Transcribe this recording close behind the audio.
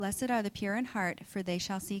Blessed are the pure in heart, for they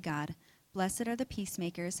shall see God. Blessed are the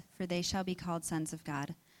peacemakers, for they shall be called sons of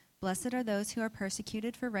God. Blessed are those who are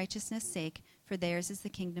persecuted for righteousness' sake, for theirs is the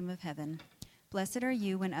kingdom of heaven. Blessed are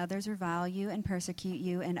you when others revile you and persecute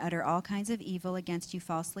you and utter all kinds of evil against you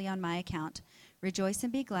falsely on my account. Rejoice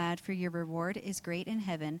and be glad, for your reward is great in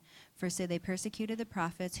heaven, for so they persecuted the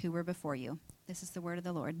prophets who were before you. This is the word of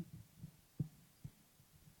the Lord.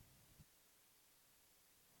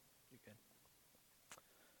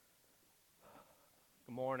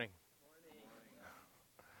 Good morning.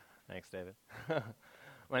 Thanks, David.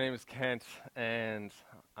 My name is Kent, and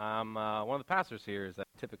I'm one of the pastors here, as I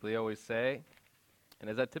typically always say, and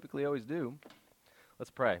as I typically always do.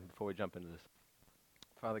 Let's pray before we jump into this.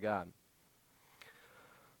 Father God,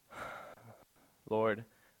 Lord,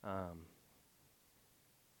 I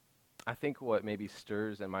think what maybe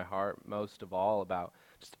stirs in my heart most of all about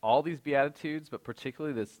just all these Beatitudes, but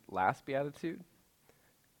particularly this last Beatitude,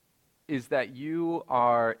 is that you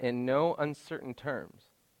are in no uncertain terms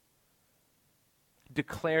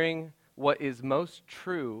declaring what is most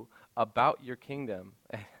true about your kingdom.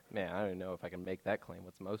 Man, I don't even know if I can make that claim,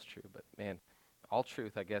 what's most true, but man, all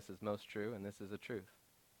truth, I guess, is most true, and this is a truth.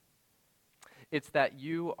 It's that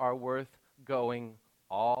you are worth going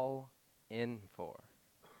all in for.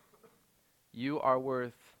 You are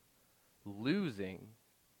worth losing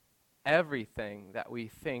everything that we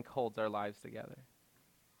think holds our lives together.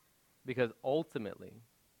 Because ultimately,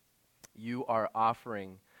 you are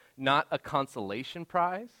offering not a consolation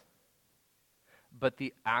prize, but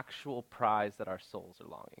the actual prize that our souls are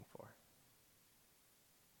longing for.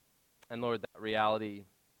 And Lord, that reality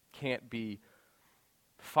can't be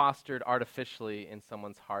fostered artificially in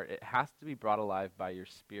someone's heart. It has to be brought alive by your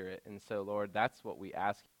Spirit. And so, Lord, that's what we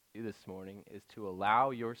ask you this morning, is to allow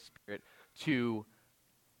your Spirit to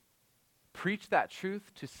preach that truth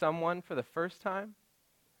to someone for the first time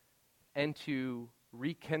and to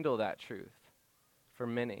rekindle that truth for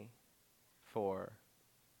many, for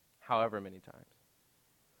however many times.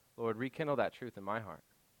 Lord, rekindle that truth in my heart.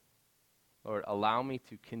 Lord, allow me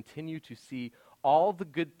to continue to see all the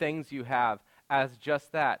good things you have as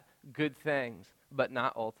just that, good things, but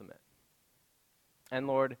not ultimate. And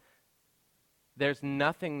Lord, there's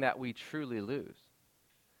nothing that we truly lose,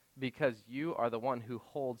 because you are the one who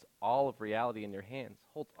holds all of reality in your hands,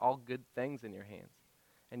 holds all good things in your hands.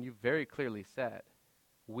 And you very clearly said,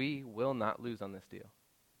 we will not lose on this deal.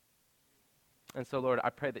 And so, Lord, I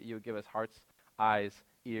pray that you would give us hearts, eyes,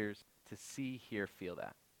 ears to see, hear, feel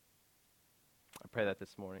that. I pray that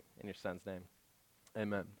this morning in your Son's name.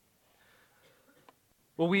 Amen.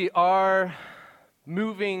 Well, we are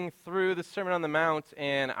moving through the Sermon on the Mount,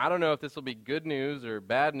 and I don't know if this will be good news or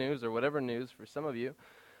bad news or whatever news for some of you,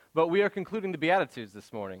 but we are concluding the Beatitudes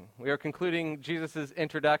this morning. We are concluding Jesus'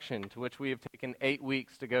 introduction, to which we have taken 8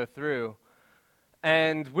 weeks to go through.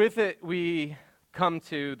 And with it, we come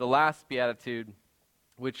to the last Beatitude,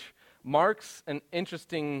 which marks an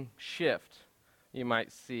interesting shift you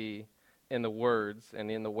might see in the words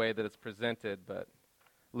and in the way that it's presented. But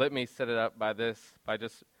let me set it up by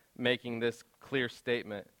just making this clear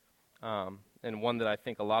statement, and one that I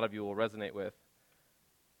think a lot of you will resonate with.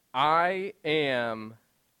 I am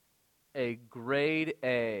a grade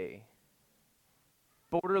A,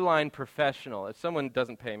 borderline professional, if someone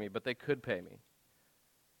doesn't pay me, but they could pay me,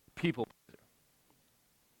 people pleaser.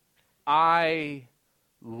 I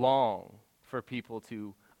long for people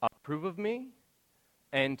to approve of me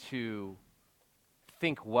and to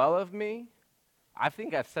think well of me. I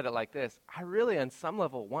think I've said it like this: I really, on some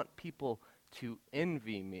level, want people to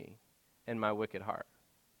envy me in my wicked heart.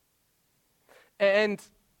 And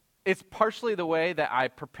it's partially the way that I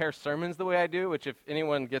prepare sermons the way I do, which if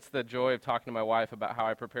anyone gets the joy of talking to my wife about how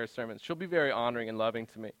I prepare sermons, she'll be very honoring and loving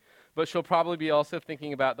to me. But she'll probably be also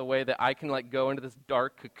thinking about the way that I can go into this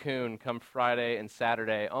dark cocoon come Friday and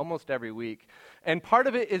Saturday almost every week. And part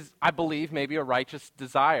of it is, I believe, maybe a righteous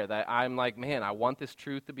desire that I'm like, man, I want this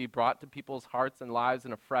truth to be brought to people's hearts and lives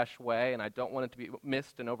in a fresh way, and I don't want it to be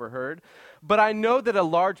missed and overheard. But I know that a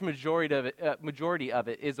large majority of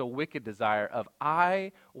it is a wicked desire of,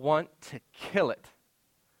 I want to kill it.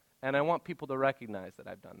 And I want people to recognize that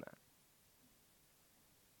I've done that.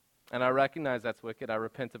 And I recognize that's wicked. I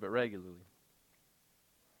repent of it regularly.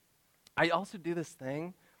 I also do this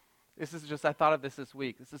thing. I thought of this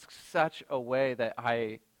week. This is such a way that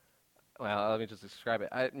let me just describe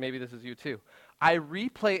it. Maybe this is you too. I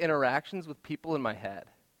replay interactions with people in my head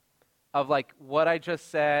of what I just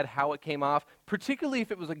said, how it came off, particularly if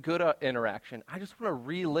it was a good interaction. I just want to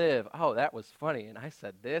relive, oh, that was funny, and I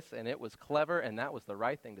said this, and it was clever, and that was the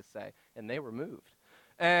right thing to say, and they were moved.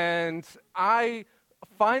 And I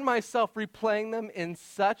find myself replaying them in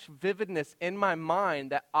such vividness in my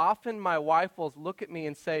mind that often my wife will look at me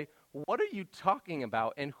and say, "What are you talking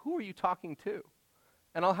about, and who are you talking to?"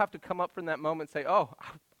 And I'll have to come up from that moment and say, "Oh,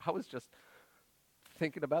 I was just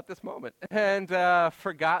thinking about this moment," and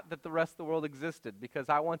forgot that the rest of the world existed because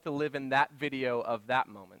I want to live in that video of that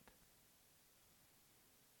moment.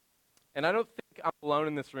 And I don't think I'm alone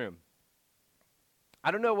in this room.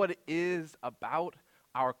 I don't know what it is about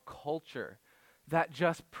our culture that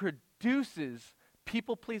just produces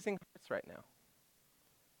people-pleasing hearts right now.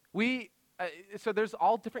 So there's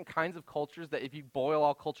all different kinds of cultures that if you boil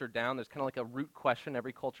all culture down, there's kind of like a root question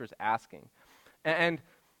every culture is asking. And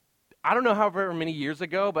I don't know however many years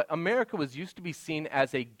ago, but America was used to be seen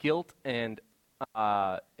as a guilt and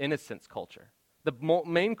innocence culture. The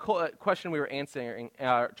main question we were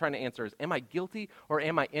trying to answer is, am I guilty or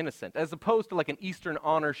am I innocent? As opposed to like an Eastern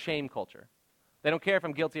honor shame culture. They don't care if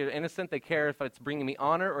I'm guilty or innocent. They care if it's bringing me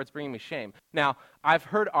honor or it's bringing me shame. Now, I've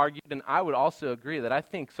heard argued, and I would also agree, that I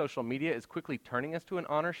think social media is quickly turning us to an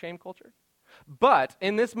honor-shame culture. But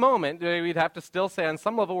in this moment, we'd have to still say on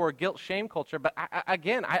some level we're a guilt-shame culture. But I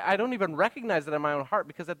don't even recognize it in my own heart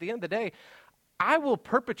because at the end of the day, I will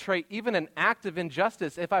perpetrate even an act of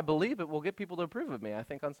injustice if I believe it will get people to approve of me, I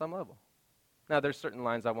think, on some level. Now, there's certain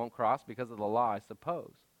lines I won't cross because of the law, I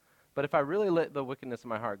suppose. But if I really let the wickedness of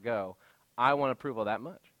my heart go, I want approval that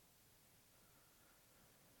much.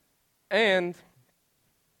 And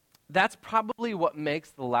that's probably what makes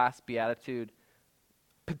the last beatitude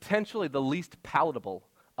potentially the least palatable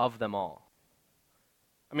of them all.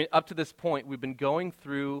 I mean, up to this point, we've been going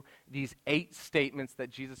through these 8 statements that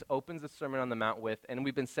Jesus opens the Sermon on the Mount with, and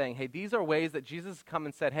we've been saying, hey, these are ways that Jesus has come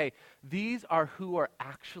and said, hey, these are who are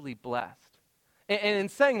actually blessed. And in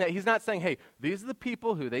saying that, he's not saying, hey, these are the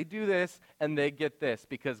people who they do this and they get this,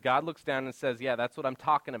 because God looks down and says, yeah, that's what I'm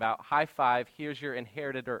talking about. High five, here's your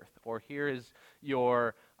inherited earth, or here is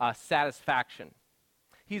your satisfaction.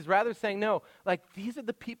 He's rather saying, no, like these are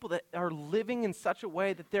the people that are living in such a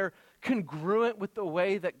way that they're congruent with the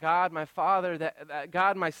way that God, my Father, that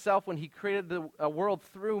God, myself, when he created the world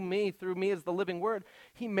through me as the living word,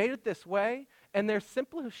 he made it this way, and they're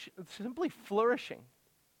simply flourishing.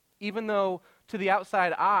 Even though to the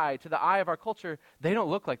outside eye, to the eye of our culture, they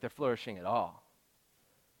don't look like they're flourishing at all.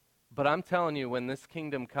 But I'm telling you, when this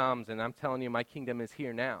kingdom comes, and I'm telling you my kingdom is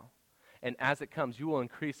here now, and as it comes, you will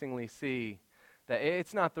increasingly see that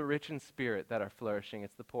it's not the rich in spirit that are flourishing,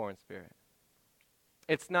 it's the poor in spirit.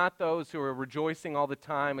 It's not those who are rejoicing all the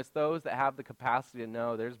time, it's those that have the capacity to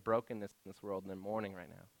know there's brokenness in this world and they're mourning right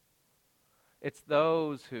now. It's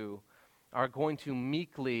those who are going to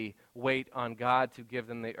meekly wait on God to give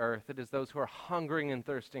them the earth. It is those who are hungering and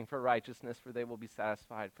thirsting for righteousness, for they will be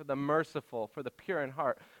satisfied. For the merciful, for the pure in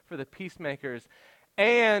heart, for the peacemakers,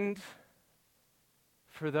 and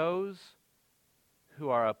for those who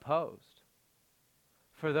are opposed,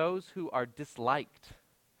 for those who are disliked,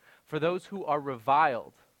 for those who are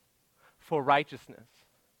reviled for righteousness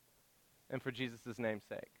and for Jesus' name's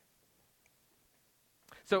sake.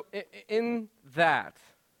 So in that,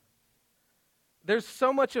 there's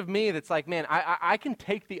so much of me that's like, man, I can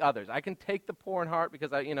take the others. I can take the poor in heart because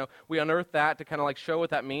we unearthed that to kind of like show what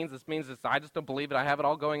that means. This means I just don't believe that I have it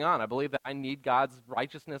all going on. I believe that I need God's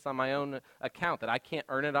righteousness on my own account, that I can't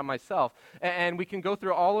earn it on myself. And we can go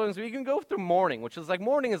through all of them. So we can go through mourning, which is like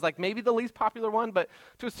mourning is like maybe the least popular one, but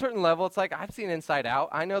to a certain level, it's like I've seen Inside Out.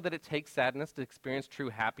 I know that it takes sadness to experience true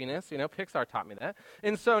happiness. Pixar taught me that.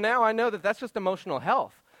 And so now I know that that's just emotional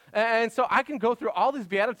health. And so I can go through all these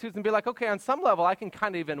Beatitudes and be like, okay, on some level, I can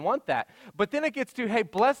kind of even want that. But then it gets to, hey,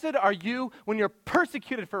 blessed are you when you're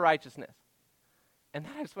persecuted for righteousness. And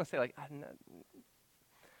then I just want to say, like,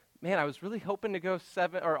 man, I was really hoping to go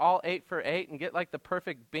 7 or all 8 for 8 and get like the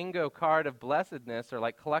perfect bingo card of blessedness or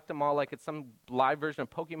like collect them all like it's some live version of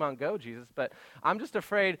Pokemon Go, Jesus. But I'm just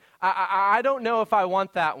afraid, I don't know if I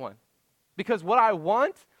want that one. Because what I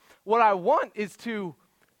want is to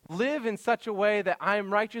live in such a way that I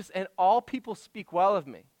am righteous and all people speak well of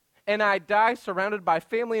me. And I die surrounded by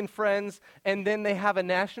family and friends, and then they have a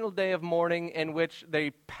national day of mourning in which they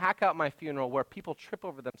pack out my funeral where people trip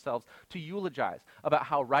over themselves to eulogize about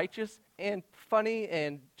how righteous and funny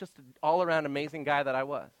and just an all-around amazing guy that I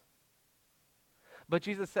was. But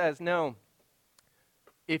Jesus says, no,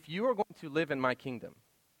 if you are going to live in my kingdom,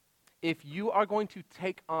 if you are going to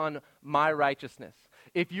take on my righteousness,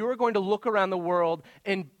 if you are going to look around the world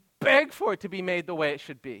and beg for it to be made the way it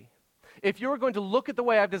should be, if you're going to look at the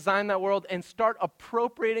way I've designed that world and start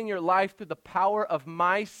appropriating your life through the power of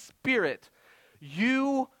my Spirit,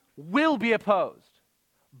 you will be opposed.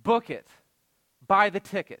 Book it. Buy the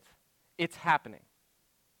ticket. It's happening.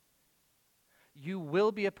 You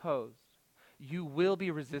will be opposed. You will be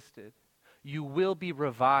resisted. You will be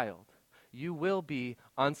reviled. You will be,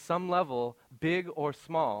 on some level, big or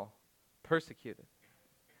small, persecuted.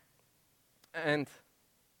 And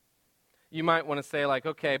you might want to say, like,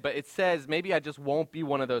 okay, but it says maybe I just won't be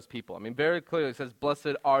one of those people. I mean, very clearly it says,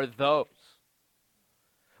 blessed are those.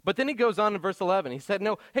 But then he goes on in verse 11. He said,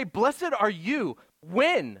 no, hey, blessed are you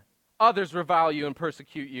when others revile you and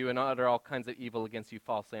persecute you and utter all kinds of evil against you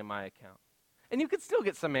falsely on my account. And you could still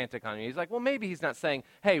get semantic on it. He's like, well, maybe he's not saying,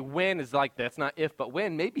 hey, when is like, that's not if, but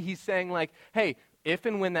when. Maybe he's saying like, hey, if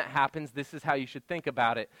and when that happens, this is how you should think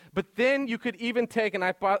about it. But then you could even take, and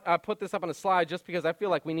I put this up on a slide just because I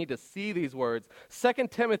feel like we need to see these words. 2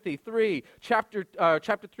 Timothy 3, chapter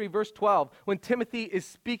 3, verse 12, when Timothy is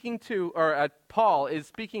speaking to, or Paul is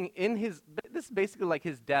speaking in his, this is basically like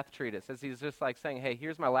his death treatise, as he's just like saying, hey,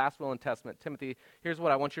 here's my last will and testament. Timothy, here's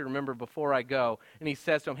what I want you to remember before I go. And he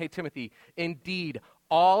says to him, hey, Timothy, indeed,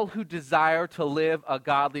 all who desire to live a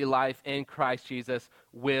godly life in Christ Jesus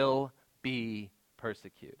will be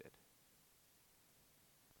persecuted.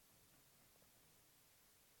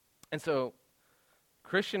 And so,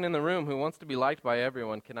 Christian in the room who wants to be liked by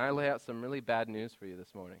everyone, can I lay out some really bad news for you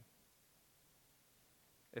this morning?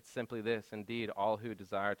 It's simply this: indeed, all who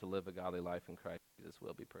desire to live a godly life in Christ Jesus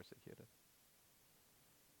will be persecuted.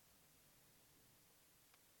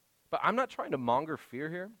 But I'm not trying to monger fear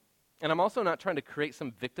here, and I'm also not trying to create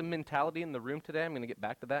some victim mentality in the room today. I'm going to get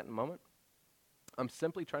back to that in a moment. I'm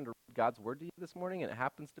simply trying to read God's word to you this morning, and it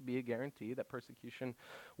happens to be a guarantee that persecution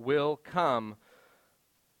will come.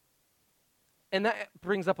 And that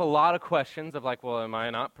brings up a lot of questions of like, well, am I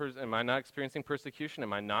not experiencing persecution?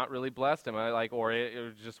 Am I not really blessed? Am I like,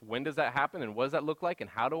 or just when does that happen? And what does that look like? And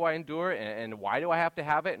how do I endure? And why do I have to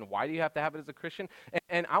have it? And why do you have to have it as a Christian?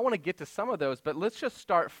 And I want to get to some of those, but let's just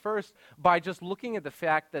start first by just looking at the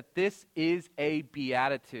fact that this is a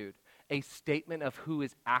beatitude, a statement of who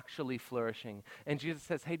is actually flourishing. And Jesus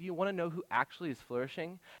says, hey, do you want to know who actually is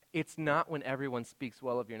flourishing? It's not when everyone speaks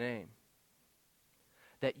well of your name.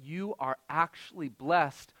 That you are actually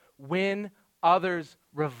blessed when others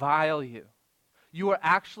revile you. You are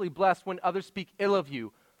actually blessed when others speak ill of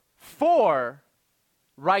you for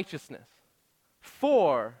righteousness,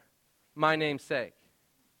 for my name's sake.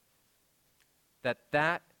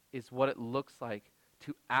 That is what it looks like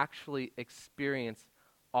to actually experience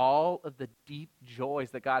all of the deep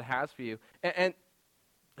joys that God has for you. And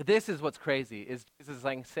this is what's crazy, is Jesus is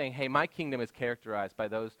like saying, hey, my kingdom is characterized by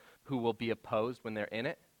those who will be opposed when they're in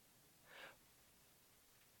it.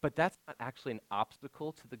 But that's not actually an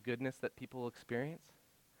obstacle to the goodness that people will experience.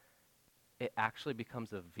 It actually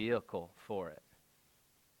becomes a vehicle for it.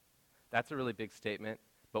 That's a really big statement,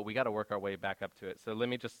 but we got to work our way back up to it. So let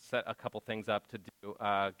me just set a couple things up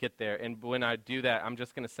to get there. And when I do that, I'm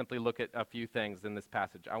just going to simply look at a few things in this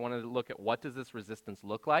passage. I want to look at what does this resistance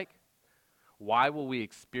look like? Why will we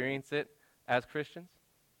experience it as Christians?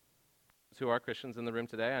 Those who are Christians in the room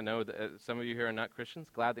today, I know that some of you here are not Christians.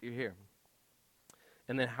 Glad that you're here.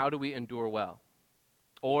 And then how do we endure well?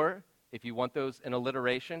 Or if you want those in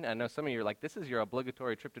alliteration, I know some of you are like, this is your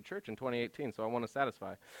obligatory trip to church in 2018, so I want to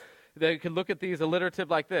satisfy. They could look at these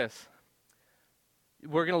alliterative like this.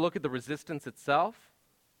 We're going to look at the resistance itself.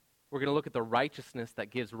 We're going to look at the righteousness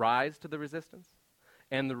that gives rise to the resistance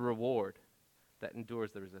and the reward that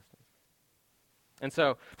endures the resistance. And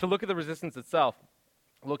so to look at the resistance itself,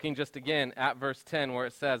 looking just again at verse 10 where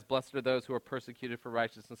it says, blessed are those who are persecuted for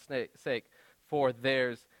righteousness' sake, for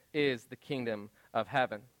theirs is the kingdom of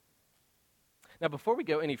heaven. Now before we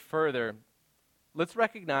go any further, let's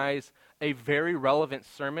recognize a very relevant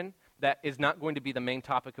sermon that is not going to be the main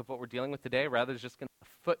topic of what we're dealing with today, rather it's just going to be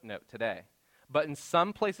a footnote today. But in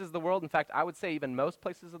some places of the world, in fact, I would say even most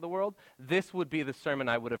places of the world, this would be the sermon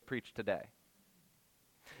I would have preached today.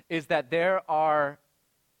 Is that there are,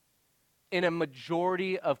 in a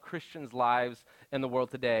majority of Christians' lives in the world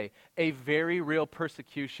today, a very real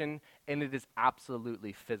persecution, and it is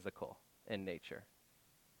absolutely physical in nature.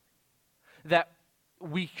 That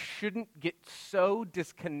we shouldn't get so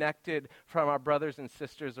disconnected from our brothers and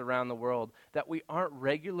sisters around the world that we aren't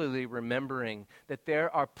regularly remembering that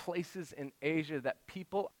there are places in Asia that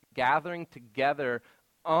people are gathering together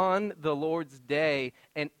on the Lord's day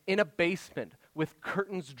and in a basement with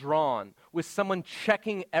curtains drawn, with someone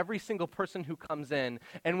checking every single person who comes in.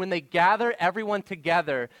 And when they gather everyone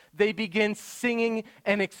together, they begin singing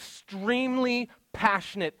in extremely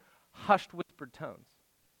passionate, hushed, whispered tones.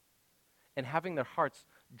 And having their hearts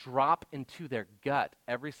drop into their gut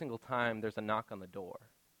every single time there's a knock on the door.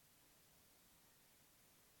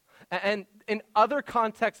 And in other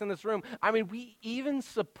contexts in this room, I mean, we even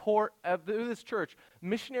support, through this church,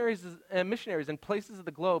 missionaries in places of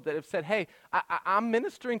the globe that have said, hey, I'm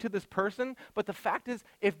ministering to this person, but the fact is,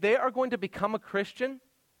 if they are going to become a Christian,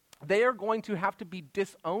 they are going to have to be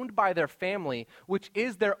disowned by their family, which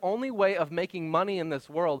is their only way of making money in this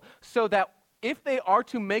world, so that if they are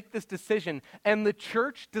to make this decision and the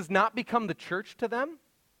church does not become the church to them,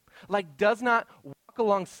 like does not walk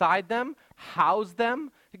alongside them, house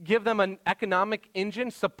them, give them an economic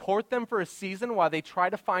engine, support them for a season while they try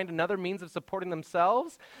to find another means of supporting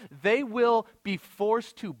themselves, they will be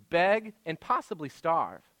forced to beg and possibly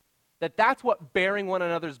starve. That's what bearing one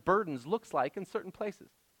another's burdens looks like in certain places.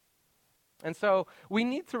 And so we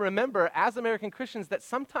need to remember as American Christians that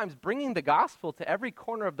sometimes bringing the gospel to every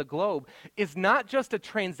corner of the globe is not just a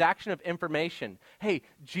transaction of information. Hey,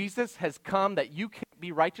 Jesus has come that you can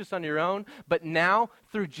be righteous on your own, but now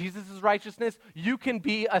through Jesus' righteousness, you can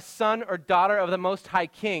be a son or daughter of the Most High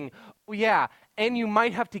King. Oh, yeah, and you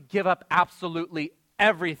might have to give up absolutely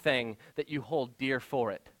everything that you hold dear for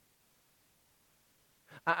it.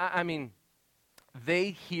 I mean,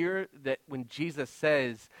 they hear that when Jesus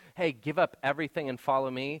says, hey, give up everything and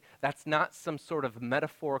follow me, that's not some sort of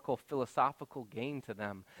metaphorical, philosophical gain to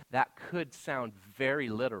them. That could sound very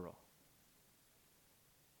literal.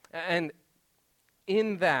 And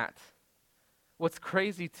in that, what's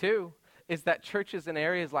crazy too is that churches in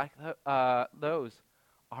areas like those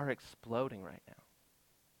are exploding right now.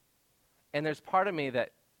 And there's part of me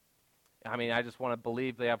that, I just want to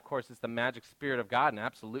believe that, of course, it's the magic spirit of God, and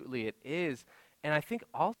absolutely it is. And I think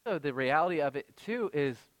also the reality of it, too,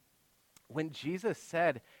 is when Jesus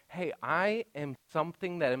said, hey, I am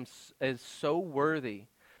something that is so worthy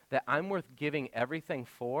that I'm worth giving everything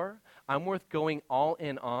for, I'm worth going all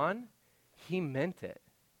in on, he meant it.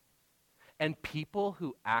 And people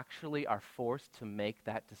who actually are forced to make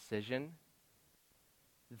that decision,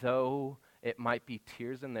 though it might be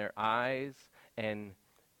tears in their eyes and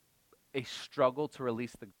a struggle to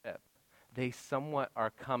release the grip, they somewhat are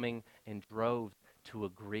coming in droves to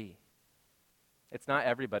agree. It's not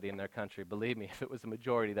everybody in their country. Believe me, if it was a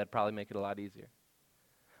majority, that'd probably make it a lot easier.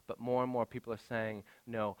 But more and more people are saying,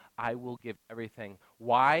 no, I will give everything.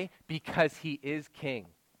 Why? Because he is king.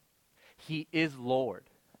 He is Lord.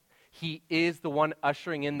 He is the one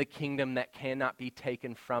ushering in the kingdom that cannot be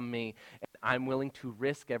taken from me. And I'm willing to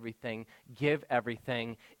risk everything, give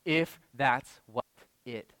everything, if that's what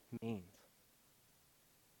it means.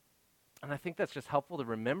 And I think that's just helpful to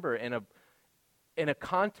remember in a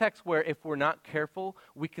context where if we're not careful,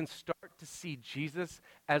 we can start to see Jesus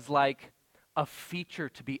as like a feature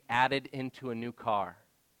to be added into a new car.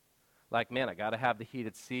 Like, man, I got to have the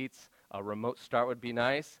heated seats. A remote start would be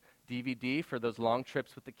nice. DVD for those long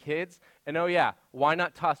trips with the kids. And oh yeah, why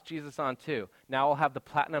not toss Jesus on too? Now we'll have the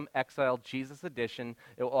Platinum XL Jesus edition.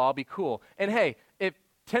 It will all be cool. And hey, if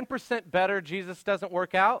 10% better Jesus doesn't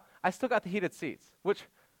work out, I still got the heated seats, which...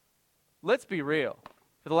 let's be real.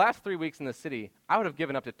 For the last 3 weeks in the city, I would have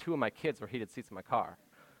given up to 2 of my kids for heated seats in my car.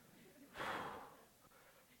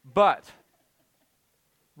 But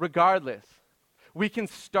regardless, we can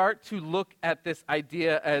start to look at this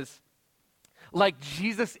idea as like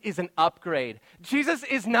Jesus is an upgrade. Jesus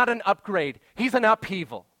is not an upgrade. He's an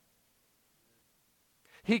upheaval.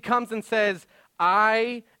 He comes and says,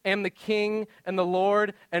 I am the King and the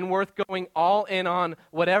Lord and worth going all in on,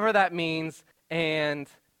 whatever that means, and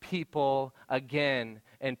people, again,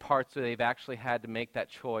 in parts where they've actually had to make that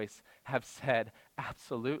choice, have said,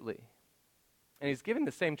 absolutely. And he's given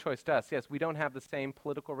the same choice to us. Yes, we don't have the same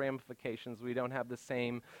political ramifications. We don't have the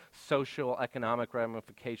same social, economic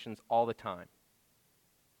ramifications all the time.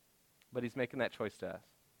 But he's making that choice to us.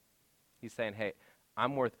 He's saying, hey,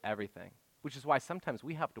 I'm worth everything, which is why sometimes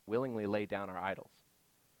we have to willingly lay down our idols,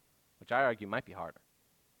 which I argue might be harder.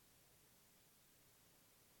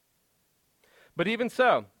 But even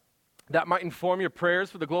so, that might inform your prayers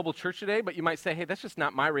for the global church today, but you might say, hey, that's just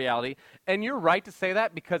not my reality. And you're right to say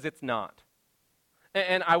that because it's not.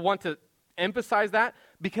 And I want to emphasize that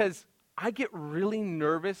because I get really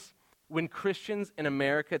nervous when Christians in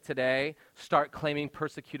America today start claiming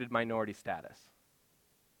persecuted minority status.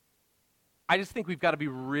 I just think we've got to be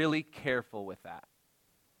really careful with that.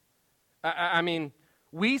 I mean,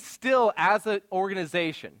 we still, as an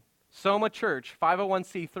organization, Soma Church,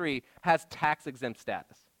 501c3, has tax-exempt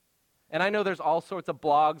status. And I know there's all sorts of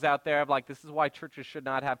blogs out there of like, this is why churches should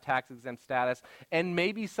not have tax-exempt status. And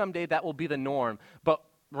maybe someday that will be the norm. But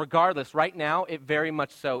regardless, right now, it very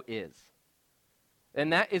much so is.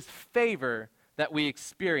 And that is favor that we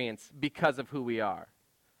experience because of who we are.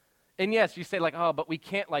 And yes, you say like, oh, but we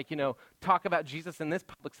can't talk about Jesus in this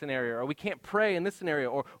public scenario, or we can't pray in this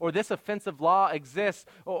scenario, or this offensive law exists,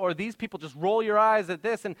 or these people just roll your eyes at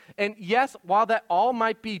this. And yes, while that all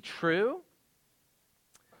might be true,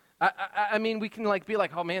 I mean, we can be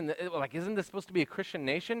like, oh man, isn't this supposed to be a Christian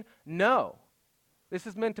nation? No. This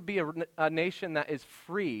is meant to be a nation that is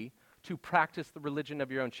free to practice the religion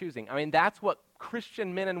of your own choosing. I mean, that's what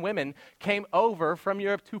Christian men and women came over from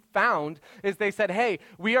Europe to found, is they said, hey,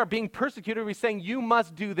 we are being persecuted. We're saying you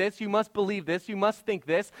must do this, you must believe this, you must think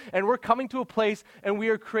this, and we're coming to a place and we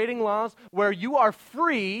are creating laws where you are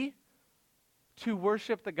free to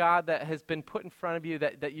worship the God that has been put in front of you,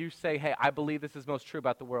 that you say, hey, I believe this is most true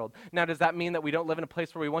about the world. Now, does that mean that we don't live in a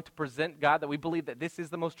place where we want to present God, that we believe that this is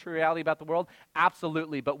the most true reality about the world?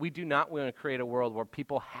 Absolutely, but we do not want to create a world where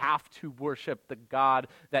people have to worship the God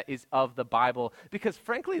that is of the Bible, because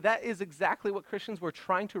frankly, that is exactly what Christians were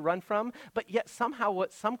trying to run from, but yet somehow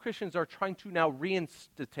what some Christians are trying to now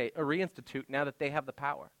reinstitute now that they have the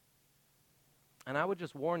power. And I would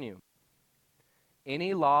just warn you,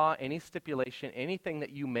 any law, any stipulation, anything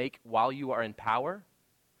that you make while you are in power,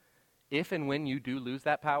 if and when you do lose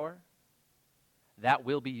that power, that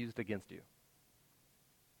will be used against you.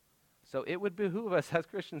 So it would behoove us as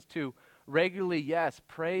Christians to regularly, yes,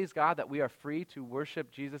 praise God that we are free to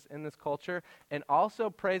worship Jesus in this culture, and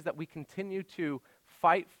also praise that we continue to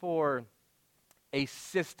fight for a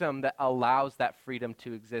system that allows that freedom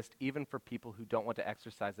to exist, even for people who don't want to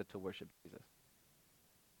exercise it to worship Jesus.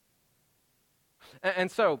 And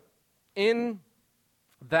so, in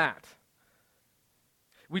that,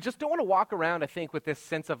 we just don't want to walk around, I think, with this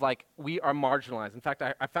sense of we are marginalized. In fact,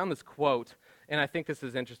 I found this quote, and I think this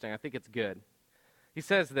is interesting. I think it's good. He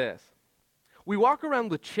says this: we walk around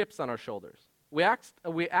with chips on our shoulders. We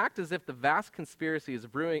act as if the vast conspiracy is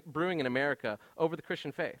brewing in America over the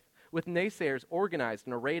Christian faith, with naysayers organized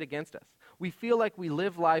and arrayed against us. We feel like we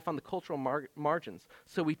live life on the cultural margins,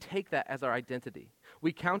 so we take that as our identity.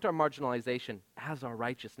 We count our marginalization as our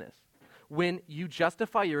righteousness. When you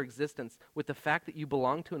justify your existence with the fact that you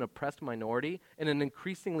belong to an oppressed minority in an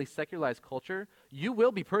increasingly secularized culture, you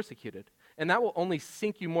will be persecuted, and that will only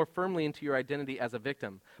sink you more firmly into your identity as a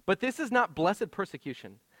victim. But this is not blessed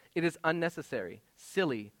persecution. It is unnecessary,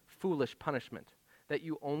 silly, foolish punishment that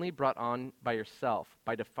you only brought on by yourself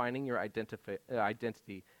by defining your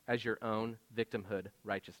identity as your own victimhood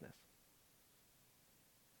righteousness.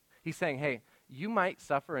 He's saying, hey, you might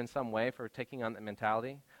suffer in some way for taking on that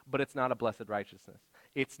mentality, but it's not a blessed righteousness.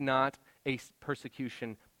 It's not a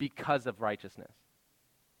persecution because of righteousness.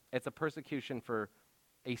 It's a persecution for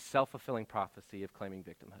a self-fulfilling prophecy of claiming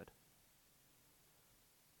victimhood.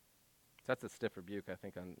 So that's a stiff rebuke, I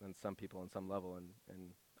think, on some people on some level,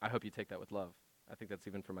 and I hope you take that with love. I think that's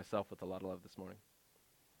even for myself with a lot of love this morning.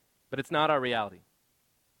 But it's not our reality.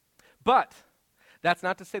 But that's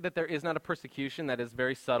not to say that there is not a persecution that is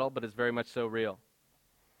very subtle, but is very much so real.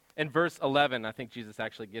 In verse 11, I think Jesus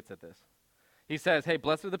actually gets at this. He says, hey,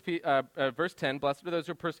 blessed are verse 10, blessed are those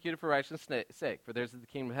who are persecuted for righteousness' sake, for theirs is the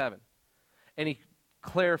kingdom of heaven. And he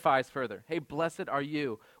clarifies further, hey, blessed are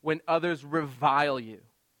you when others revile you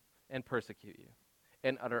and persecute you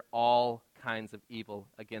and utter all kinds of evil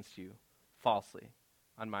against you falsely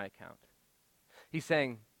on my account. He's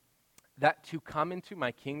saying that to come into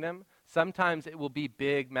my kingdom, sometimes it will be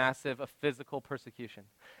big, massive, a physical persecution.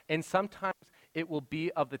 And sometimes it will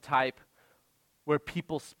be of the type where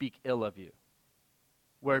people speak ill of you,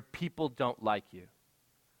 where people don't like you,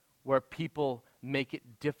 where people make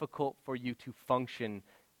it difficult for you to function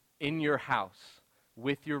in your house,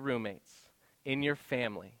 with your roommates, in your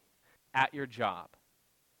family, at your job.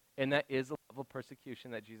 And that is a level of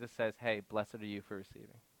persecution that Jesus says, hey, blessed are you for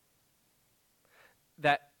receiving.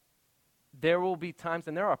 That there will be times,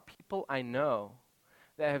 and there are people I know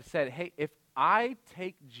that have said, hey, if I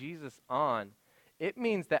take Jesus on, it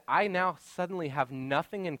means that I now suddenly have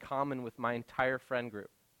nothing in common with my entire friend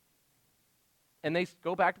group. And they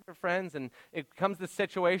go back to their friends, and it comes this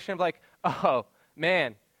situation of like, oh,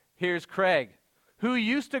 man, here's Craig, who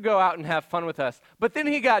used to go out and have fun with us, but then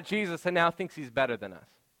he got Jesus and now thinks he's better than us.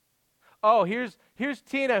 Oh, here's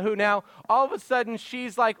Tina, who now all of a sudden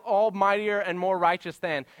she's like all mightier and more righteous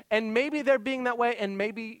than. And maybe they're being that way, and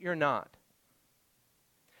maybe you're not.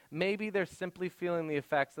 Maybe they're simply feeling the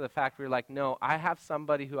effects of the fact where you're like, no, I have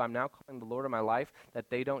somebody who I'm now calling the Lord of my life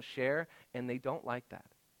that they don't share, and they don't like that.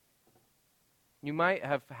 You might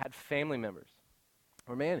have had family members,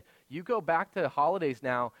 or man, you go back to holidays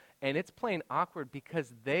now, and it's plain awkward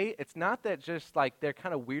because it's not that just like they're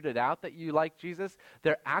kind of weirded out that you like Jesus,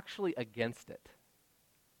 they're actually against it.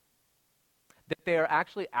 That they are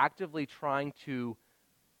actually actively trying to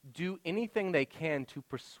do anything they can to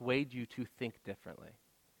persuade you to think differently.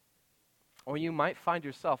 Or you might find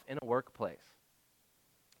yourself in a workplace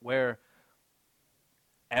where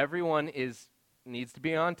everyone needs to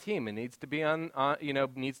be on team and needs to be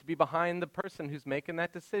needs to be behind the person who's making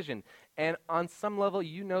that decision. And on some level,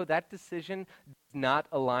 that decision does not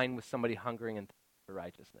align with somebody hungering and thirsting for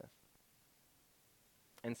righteousness.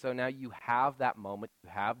 And so now you have that moment, you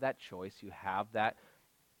have that choice, you have that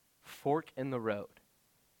fork in the road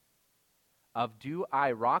of, do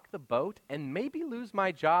I rock the boat and maybe lose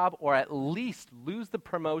my job, or at least lose the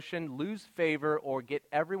promotion, lose favor, or get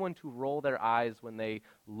everyone to roll their eyes when they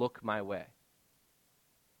look my way?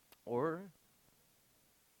 Or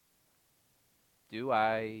do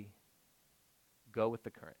I go with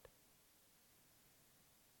the current?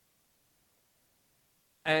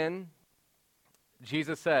 And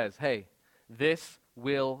Jesus says, hey, this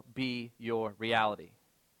will be your reality.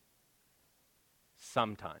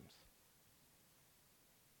 Sometimes.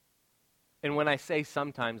 And when I say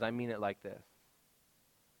sometimes, I mean it like this.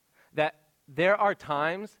 That there are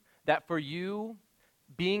times that for you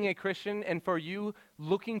being a Christian and for you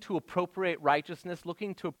looking to appropriate righteousness,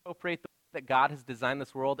 looking to appropriate the way that God has designed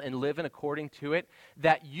this world and live in according to it,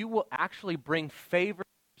 that you will actually bring favor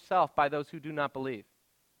to yourself by those who do not believe.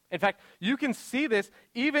 In fact, you can see this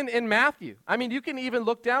even in Matthew. I mean, you can even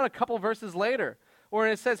look down a couple verses later where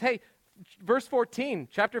it says, hey, verse 14,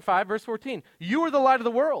 chapter 5, verse 14, you are the light of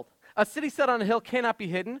the world. A city set on a hill cannot be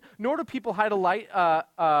hidden, nor do people light a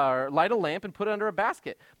lamp and put it under a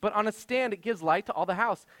basket. But on a stand it gives light to all the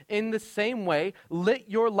house. In the same way, let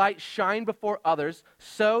your light shine before others,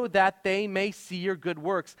 so that they may see your good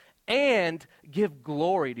works and give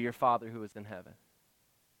glory to your Father who is in heaven.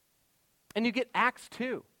 And you get Acts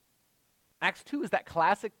 2. Acts 2 is that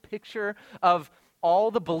classic picture of all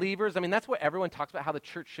the believers. I mean, that's what everyone talks about, how the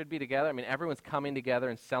church should be together. I mean, everyone's coming together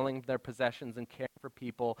and selling their possessions and caring for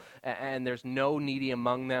people, and there's no needy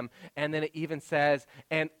among them. And then it even says,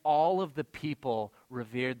 and all of the people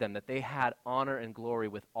revered them, that they had honor and glory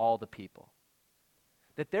with all the people.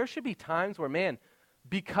 That there should be times where, man,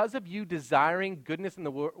 because of you desiring goodness in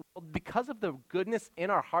the world, because of the goodness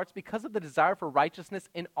in our hearts, because of the desire for righteousness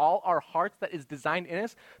in all our hearts that is designed in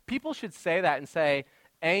us, people should say that and say,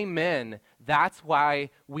 amen. That's why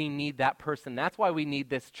we need that person. That's why we need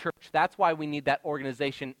this church. That's why we need that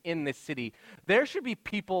organization in this city. There should be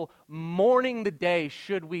people mourning the day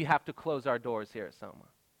should we have to close our doors here at Soma.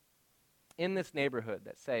 In this neighborhood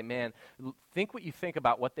that say, man, think what you think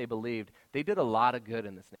about what they believed. They did a lot of good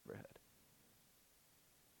in this neighborhood.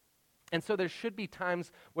 And so there should be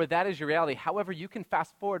times where that is your reality. However, you can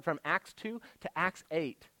fast forward from Acts 2 to Acts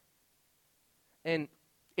 8. And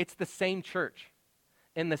it's the same church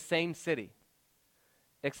in the same city,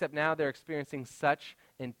 except now they're experiencing such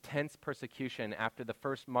intense persecution after the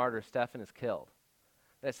first martyr, Stephen, is killed,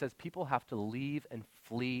 that says people have to leave and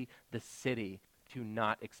flee the city to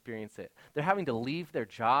not experience it. They're having to leave their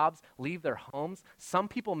jobs, leave their homes. Some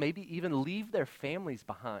people maybe even leave their families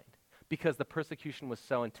behind because the persecution was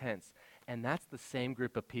so intense. And that's the same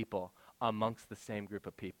group of people amongst the same group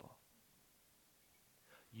of people.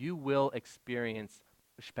 You will experience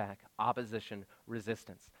pushback, opposition,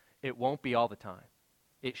 resistance. It won't be all the time.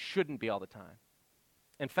 It shouldn't be all the time.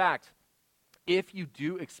 In fact, if you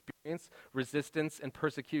do experience resistance and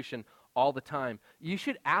persecution all the time, you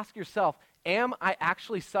should ask yourself, am I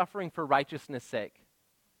actually suffering for righteousness' sake?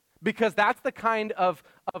 Because that's the kind of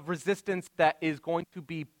resistance that is going to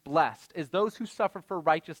be blessed, is those who suffer for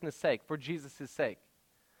righteousness' sake, for Jesus' sake.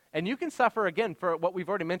 And you can suffer, again, for what we've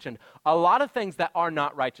already mentioned, a lot of things that are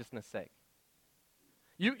not righteousness' sake.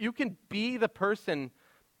 You can be the person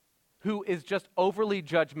who is just overly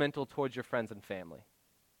judgmental towards your friends and family.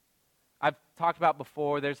 I've talked about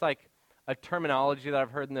before, there's like a terminology that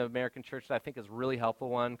I've heard in the American church that I think is a really helpful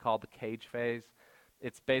one called the cage phase.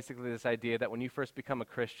 It's basically this idea that when you first become a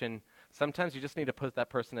Christian, sometimes you just need to put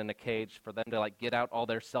that person in a cage for them to like get out all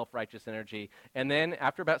their self-righteous energy. And then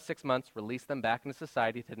after about 6 months, release them back into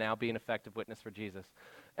society to now be an effective witness for Jesus.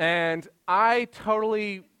 And I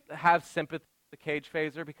totally have sympathy with the cage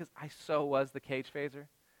phaser because I so was the cage phaser.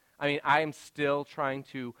 I mean, I am still trying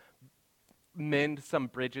to mend some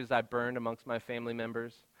bridges I burned amongst my family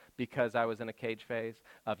members because I was in a cage phase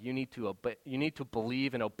of you need to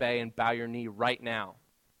believe and obey and bow your knee right now.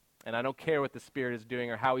 And I don't care what the Spirit is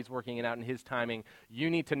doing or how he's working it out in his timing. You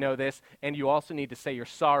need to know this, and you also need to say you're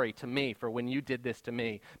sorry to me for when you did this to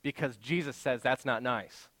me because Jesus says that's not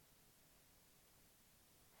nice.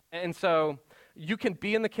 And so you can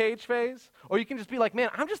be in the cage phase, or you can just be like, man,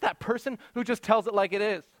 I'm just that person who just tells it like it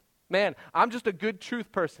is. Man, I'm just a good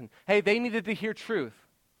truth person. Hey, they needed to hear truth.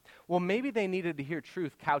 Well, maybe they needed to hear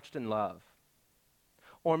truth couched in love.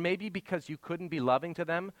 Or maybe because you couldn't be loving to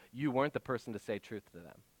them, you weren't the person to say truth to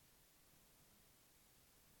them.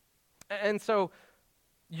 And so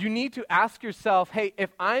you need to ask yourself, hey,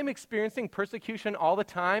 if I'm experiencing persecution all the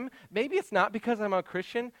time, maybe it's not because I'm a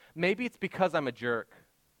Christian, maybe it's because I'm a jerk.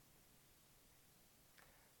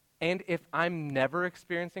 And if I'm never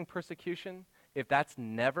experiencing persecution, if that's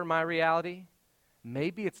never my reality,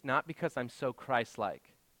 maybe it's not because I'm so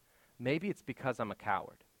Christ-like. Maybe it's because I'm a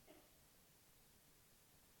coward.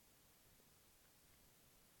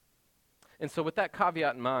 And so with that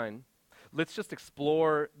caveat in mind, let's just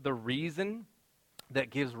explore the reason that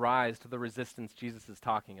gives rise to the resistance Jesus is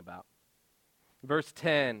talking about. Verse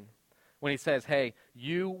 10, when he says, hey,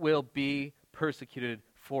 you will be persecuted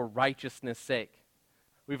for righteousness' sake.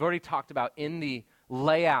 We've already talked about in the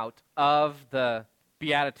layout of the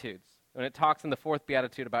Beatitudes. When it talks in the fourth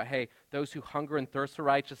Beatitude about, hey, those who hunger and thirst for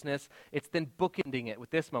righteousness, it's then bookending it with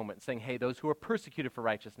this moment, saying, hey, those who are persecuted for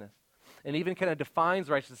righteousness. And even kind of defines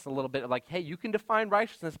righteousness a little bit, like, hey, you can define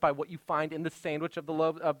righteousness by what you find in the sandwich of the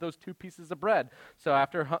loaf of those two pieces of bread. So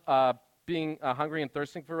after being hungry and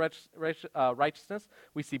thirsting for righteousness,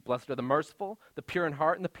 we see blessed are the merciful, the pure in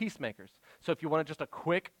heart, and the peacemakers. So if you want just a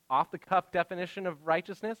quick, off-the-cuff definition of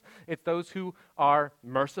righteousness, it's those who are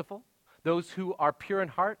merciful, those who are pure in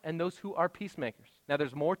heart, and those who are peacemakers. Now,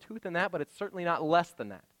 there's more to it than that, but it's certainly not less than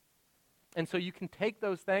that. And so you can take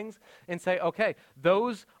those things and say, okay,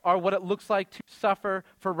 those are what it looks like to suffer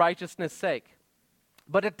for righteousness' sake.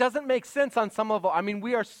 But it doesn't make sense on some level. I mean,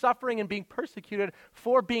 we are suffering and being persecuted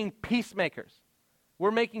for being peacemakers.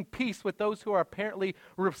 We're making peace with those who are apparently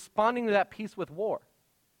responding to that peace with war.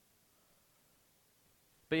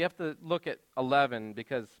 But you have to look at 11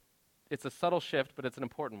 because it's a subtle shift, but it's an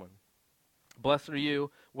important one. Blessed are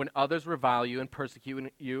you when others revile you and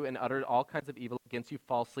persecute you and utter all kinds of evil against you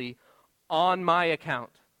falsely on my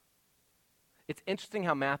account. It's interesting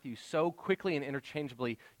how Matthew so quickly and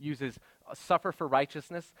interchangeably uses suffer for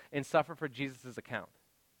righteousness and suffer for Jesus' account.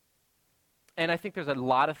 And I think there's a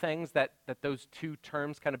lot of things that those two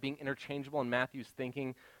terms kind of being interchangeable in Matthew's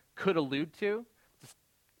thinking could allude to. Just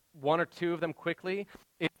one or two of them quickly.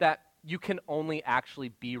 It's that you can only actually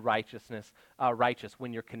be righteous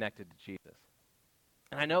when you're connected to Jesus.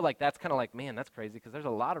 And I know that's kind of like, man, that's crazy because there's a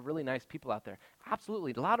lot of really nice people out there.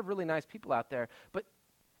 Absolutely, a lot of really nice people out there.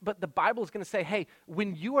 But the Bible is going to say, hey,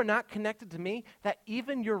 when you are not connected to me, that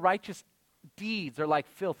even your righteous deeds are like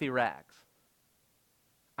filthy rags.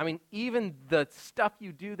 I mean, even the stuff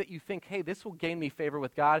you do that you think, hey, this will gain me favor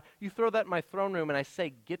with God, you throw that in my throne room and I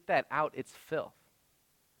say, get that out, it's filth.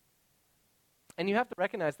 And you have to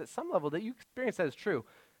recognize that some level that you experience that is true.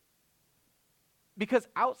 Because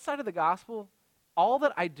outside of the gospel, all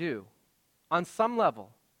that I do, on some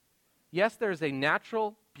level, yes, there is a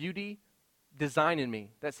natural beauty design in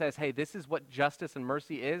me that says, hey, this is what justice and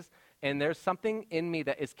mercy is, and there's something in me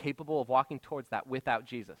that is capable of walking towards that without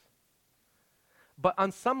Jesus. But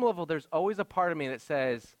on some level, there's always a part of me that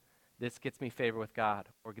says, this gets me favor with God,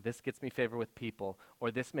 or this gets me favor with people,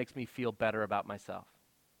 or this makes me feel better about myself.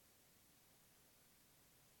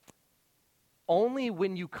 Only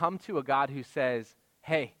when you come to a God who says,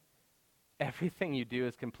 hey, everything you do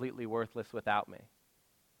is completely worthless without me.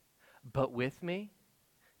 But with me,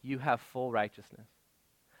 you have full righteousness.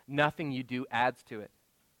 Nothing you do adds to it.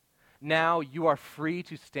 Now you are free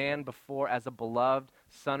to stand before as a beloved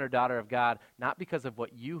son or daughter of God, not because of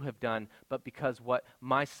what you have done, but because what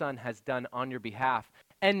my son has done on your behalf.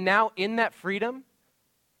 And now in that freedom,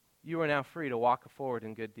 you are now free to walk forward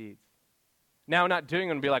in good deeds. Now not doing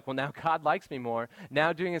it and be like, well, now God likes me more.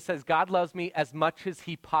 Now doing it says, God loves me as much as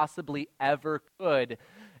he possibly ever could.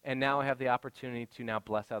 And now I have the opportunity to now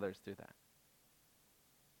bless others through that.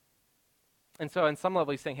 And so on some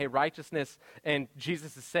level he's saying, hey, righteousness and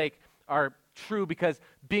Jesus' sake are true because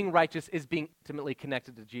being righteous is being intimately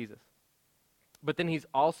connected to Jesus. But then he's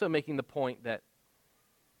also making the point that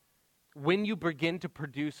when you begin to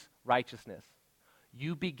produce righteousness,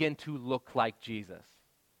 you begin to look like Jesus.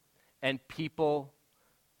 And people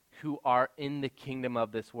who are in the kingdom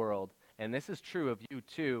of this world, and this is true of you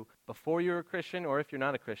too, before you're a Christian or if you're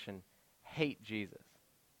not a Christian, hate Jesus.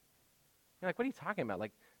 You're like, what are you talking about?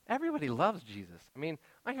 Like, everybody loves Jesus. I mean,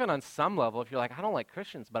 even on some level, if you're like, I don't like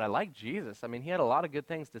Christians, but I like Jesus. I mean, he had a lot of good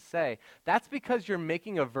things to say. That's because you're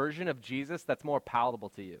making a version of Jesus that's more palatable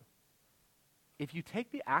to you. If you take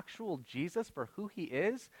the actual Jesus for who he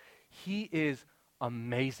is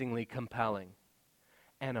amazingly compelling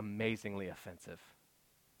and amazingly offensive.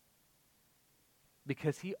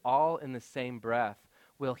 Because he all in the same breath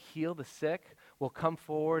will heal the sick, will come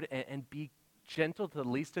forward and be gentle to the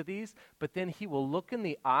least of these, but then he will look in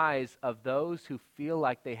the eyes of those who feel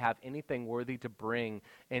like they have anything worthy to bring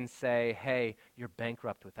and say, hey, you're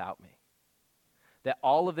bankrupt without me. That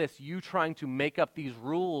all of this, you trying to make up these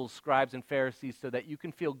rules, scribes and Pharisees, so that you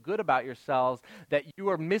can feel good about yourselves, that you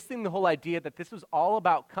are missing the whole idea that this was all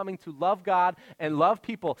about coming to love God and love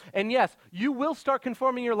people. And yes, you will start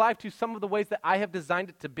conforming your life to some of the ways that I have designed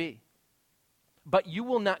it to be. But you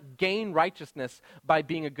will not gain righteousness by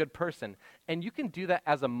being a good person. And you can do that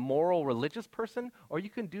as a moral, religious person, or you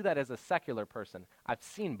can do that as a secular person. I've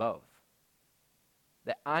seen both.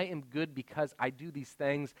 That I am good because I do these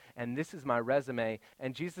things, and this is my resume.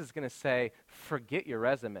 And Jesus is going to say, forget your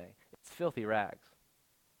resume. It's filthy rags.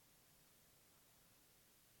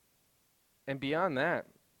 And beyond that,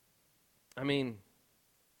 I mean,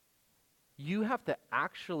 you have to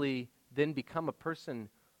actually then become a person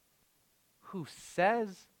who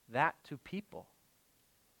says that to people.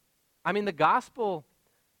 I mean, the gospel,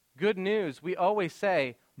 good news, we always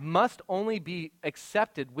say, must only be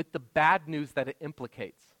accepted with the bad news that it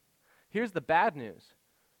implicates. Here's the bad news.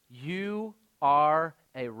 You are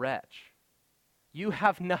a wretch. You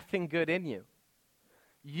have nothing good in you.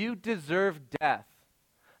 You deserve death.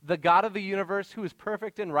 The God of the universe, who is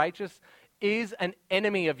perfect and righteous, is an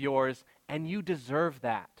enemy of yours, and you deserve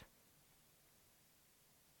that.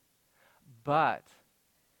 But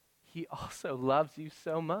he also loves you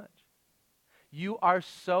so much. You are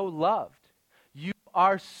so loved. You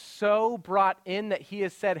are so brought in that he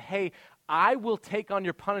has said, hey, I will take on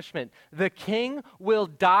your punishment. The king will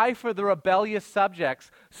die for the rebellious subjects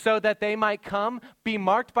so that they might come, be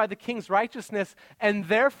marked by the king's righteousness, and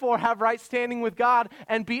therefore have right standing with God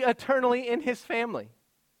and be eternally in his family.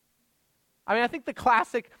 I mean, I think the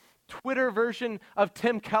classic Twitter version of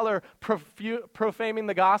Tim Keller profaning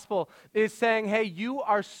the gospel is saying, hey, you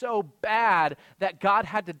are so bad that God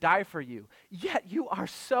had to die for you, yet you are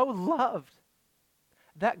so loved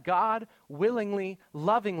that God willingly,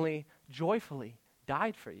 lovingly, joyfully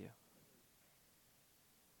died for you.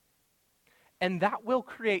 And that will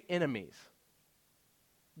create enemies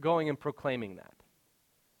going and proclaiming that.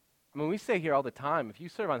 I mean, we say here all the time, if you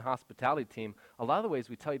serve on hospitality team, a lot of the ways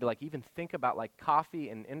we tell you to like even think about like coffee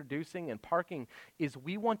and introducing and parking is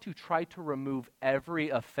we want to try to remove every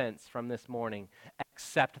offense from this morning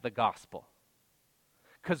except the gospel.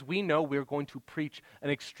 Because we know we're going to preach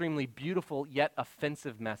an extremely beautiful yet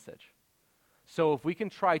offensive message. So if we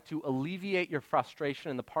can try to alleviate your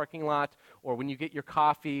frustration in the parking lot or when you get your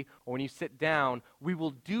coffee or when you sit down, we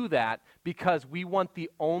will do that because we want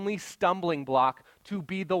the only stumbling block to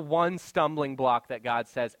be the one stumbling block that God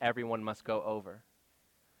says everyone must go over.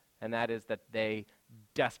 And that is that they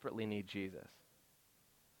desperately need Jesus,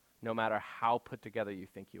 no matter how put together you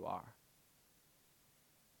think you are.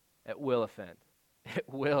 It will offend.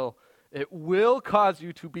 It will cause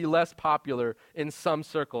you to be less popular in some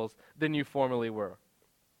circles than you formerly were.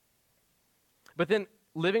 But then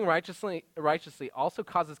living righteously also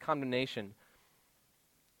causes condemnation.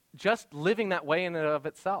 Just living that way in and of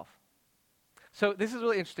itself. So this is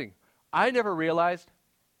really interesting. I never realized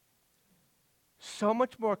so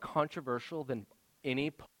much more controversial than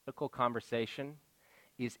any political conversation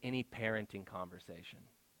is any parenting conversation.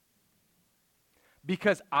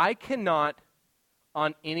 Because I cannot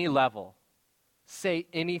on any level say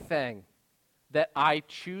anything that I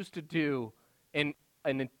choose to do in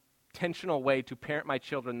an intentional way to parent my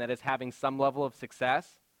children that is having some level of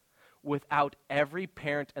success without every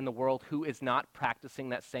parent in the world who is not practicing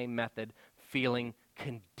that same method feeling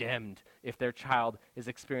condemned if their child is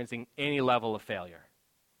experiencing any level of failure.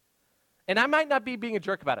 And I might not be being a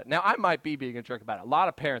jerk about it. Now, I might be being a jerk about it. A lot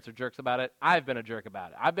of parents are jerks about it. I've been a jerk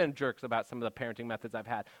about it. I've been jerks about some of the parenting methods I've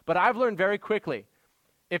had. But I've learned very quickly,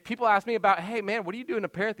 if people ask me about, hey, man, what are you doing to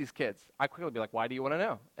parent these kids? I quickly be like, why do you want to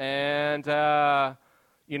know? And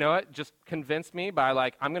you know what? Just convince me by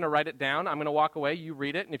like, I'm going to write it down. I'm going to walk away. You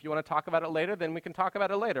read it. And if you want to talk about it later, then we can talk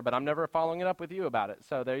about it later. But I'm never following it up with you about it.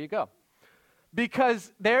 So there you go.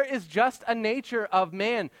 Because there is just a nature of,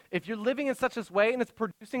 man, if you're living in such a way and it's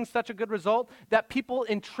producing such a good result, that people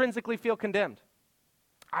intrinsically feel condemned.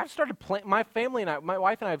 I've started my family and I, my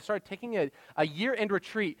wife and I have started taking a year-end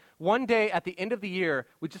retreat. One day at the end of the year,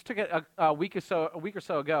 we just took it a week or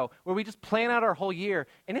so ago, where we just plan out our whole year,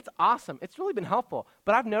 and it's awesome. It's really been helpful.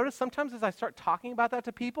 But I've noticed sometimes as I start talking about that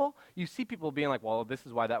to people, you see people being like, well, this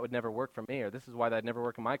is why that would never work for me, or this is why that'd never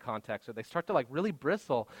work in my context, or they start to like really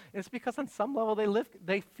bristle. And it's because on some level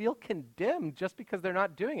they feel condemned just because they're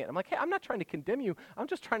not doing it. I'm like, hey, I'm not trying to condemn you. I'm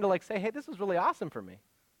just trying to like say, hey, this is really awesome for me.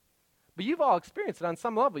 But you've all experienced it on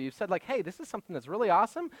some level. You've said like, hey, this is something that's really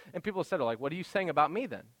awesome. And people have said, like, what are you saying about me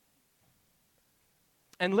then?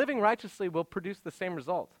 And living righteously will produce the same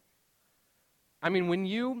result. I mean, when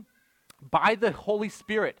you, by the Holy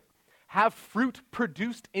Spirit, have fruit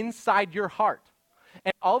produced inside your heart,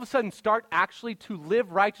 and all of a sudden start actually to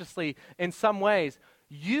live righteously in some ways,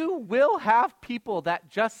 you will have people that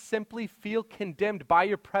just simply feel condemned by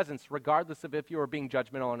your presence, regardless of if you are being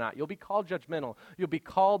judgmental or not. You'll be called judgmental. You'll be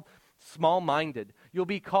called small-minded. You'll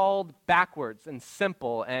be called backwards and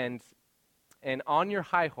simple and on your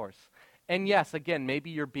high horse. And yes, again, maybe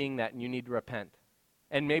you're being that and you need to repent.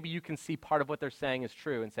 And maybe you can see part of what they're saying is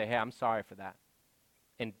true and say, hey, I'm sorry for that.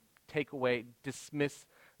 And take away,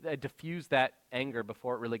 diffuse that anger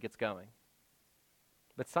before it really gets going.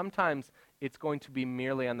 But sometimes it's going to be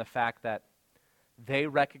merely on the fact that they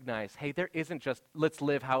recognize, hey, there isn't just let's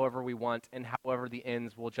live however we want and however the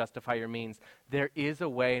ends will justify your means. There is a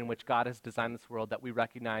way in which God has designed this world that we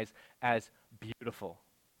recognize as beautiful.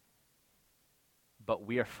 But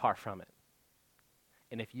we are far from it.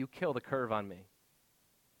 And if you kill the curve on me,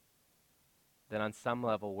 then on some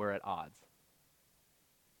level we're at odds.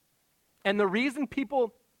 And the reason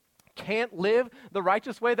people can't live the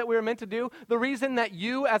righteous way that we were meant to do, the reason that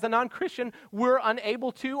you as a non-Christian were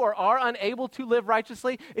unable to or are unable to live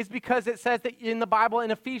righteously is because it says that in the Bible,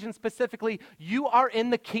 in Ephesians specifically, you are in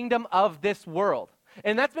the kingdom of this world.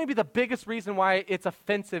 And that's maybe the biggest reason why it's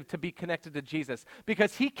offensive to be connected to Jesus,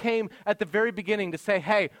 because he came at the very beginning to say,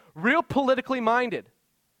 hey, real politically minded,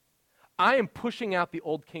 I am pushing out the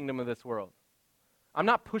old kingdom of this world. I'm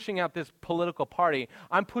not pushing out this political party.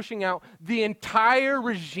 I'm pushing out the entire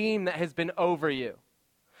regime that has been over you.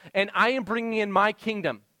 And I am bringing in my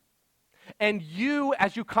kingdom. And you,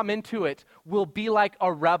 as you come into it, will be like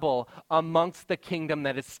a rebel amongst the kingdom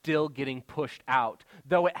that is still getting pushed out.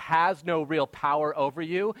 Though it has no real power over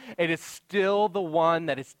you, it is still the one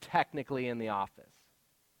that is technically in the office.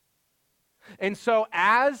 And so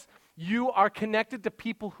as you are connected to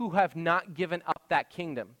people who have not given up that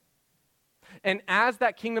kingdom, and as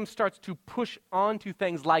that kingdom starts to push on to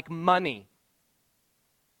things like money,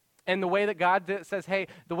 and the way that God says, hey,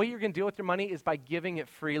 the way you're going to deal with your money is by giving it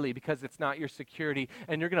freely because it's not your security,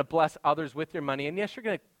 and you're going to bless others with your money. And yes, you're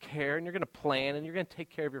going to care, and you're going to plan, and you're going to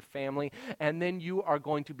take care of your family, and then you are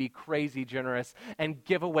going to be crazy generous and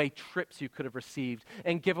give away trips you could have received,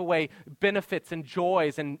 and give away benefits and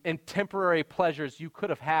joys and temporary pleasures you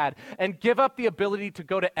could have had, and give up the ability to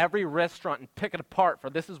go to every restaurant and pick it apart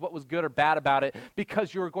for this is what was good or bad about it,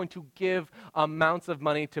 because you're going to give amounts of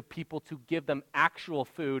money to people to give them actual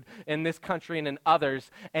food in this country and in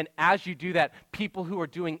others. And as you do that, people who are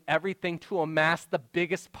doing everything to amass the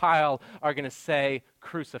biggest pile are going to say,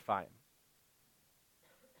 crucify him.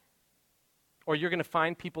 Or you're going to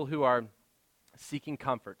find people who are seeking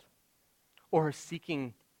comfort or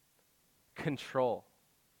seeking control.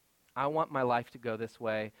 I want my life to go this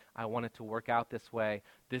way. I want it to work out this way.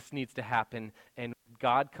 This needs to happen. And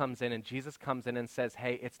God comes in and Jesus comes in and says,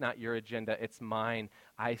 hey, it's not your agenda, it's mine.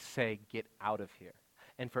 I say, get out of here.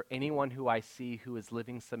 And for anyone who I see who is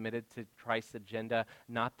living submitted to Christ's agenda,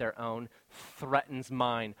 not their own, threatens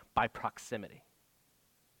mine by proximity.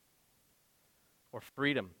 Or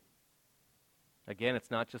freedom. Again,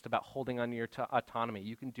 it's not just about holding on to your autonomy.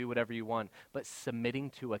 You can do whatever you want, but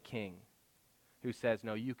submitting to a king who says,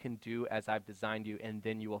 no, you can do as I've designed you, and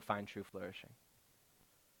then you will find true flourishing.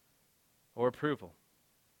 Or approval.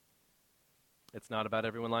 It's not about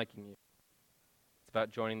everyone liking you. It's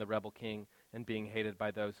about joining the rebel king and being hated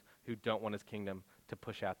by those who don't want his kingdom to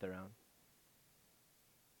push out their own.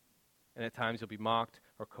 And at times you'll be mocked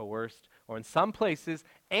or coerced, or in some places,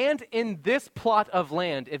 and in this plot of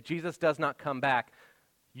land, if Jesus does not come back,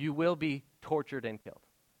 you will be tortured and killed.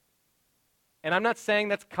 And I'm not saying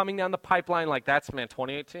that's coming down the pipeline like that's, man,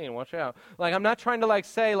 2018, watch out. Like, I'm not trying to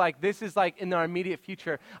say this is in our immediate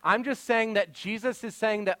future. I'm just saying that Jesus is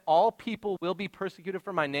saying that all people will be persecuted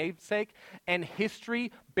for my name's sake, and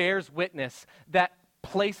history bears witness that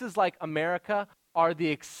places like America are the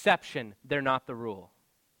exception, they're not the rule.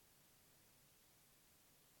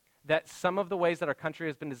 That some of the ways that our country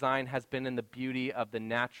has been designed has been in the beauty of the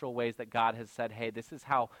natural ways that God has said, hey, this is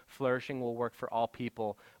how flourishing will work for all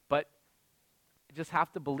people. But just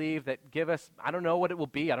have to believe that give us, I don't know what it will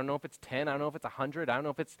be. I don't know if it's 10. I don't know if it's 100. I don't know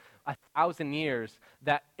if it's 1,000 years,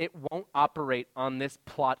 that it won't operate on this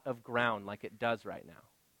plot of ground like it does right now.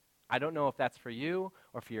 I don't know if that's for you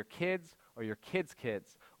or for your kids or your kids'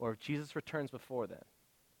 kids or if Jesus returns before then.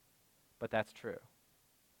 But that's true.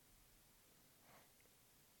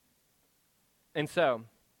 And so,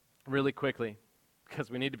 really quickly, because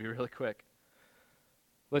we need to be really quick,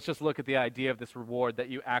 let's just look at the idea of this reward that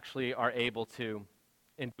you actually are able to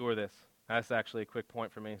endure this. That's actually a quick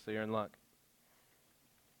point for me, so you're in luck.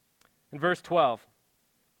 In verse 12,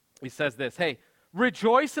 He says this, hey,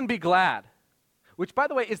 rejoice and be glad, which, by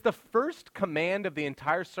the way, is the first command of the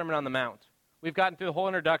entire Sermon on the Mount. We've gotten through the whole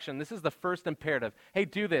introduction. This is the first imperative. Hey,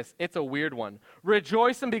 do this. It's a weird one.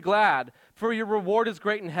 Rejoice and be glad, for your reward is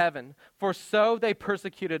great in heaven, for so they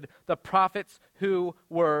persecuted the prophets who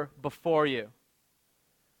were before you.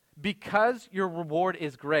 Because your reward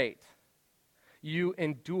is great, you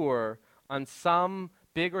endure on some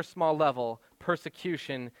big or small level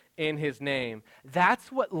persecution in his name.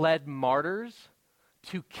 That's what led martyrs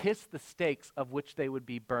to kiss the stakes of which they would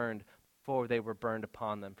be burned before they were burned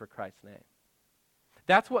upon them for Christ's name.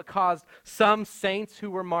 That's what caused some saints who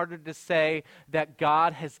were martyred to say that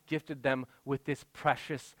God has gifted them with this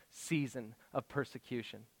precious season of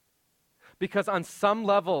persecution. Because on some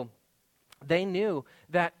level, they knew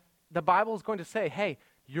that the Bible is going to say, hey,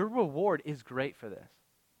 your reward is great for this.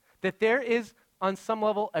 That there is, on some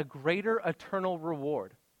level, a greater eternal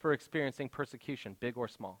reward for experiencing persecution, big or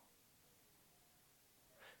small.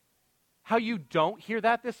 How you don't hear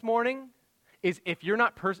that this morning is if you're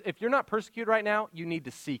not persecuted right now, you need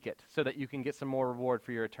to seek it so that you can get some more reward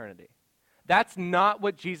for your eternity. That's not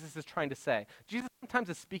what Jesus is trying to say. Jesus sometimes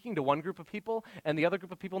is speaking to one group of people, and the other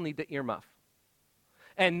group of people need to earmuff.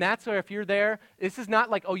 And that's where if you're there, this is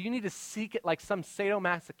not like, oh, you need to seek it like some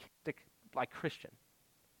sadomasochistic like Christian.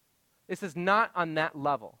 This is not on that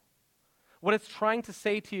level. What it's trying to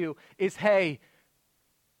say to you is, hey,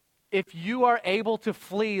 if you are able to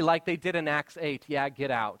flee like they did in Acts 8, yeah,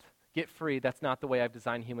 get out. Get free. That's not the way I've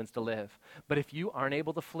designed humans to live. But if you aren't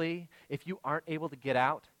able to flee, if you aren't able to get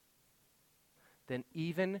out, then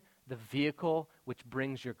even the vehicle which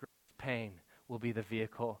brings your greatest pain will be the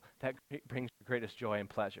vehicle that brings your greatest joy and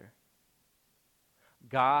pleasure.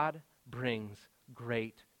 God brings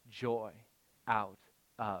great joy out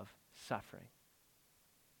of suffering.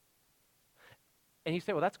 And you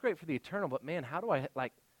say, well, that's great for the eternal, but man, how do I,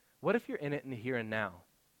 what if you're in it in the here and now?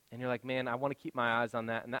 And you're like, man, I want to keep my eyes on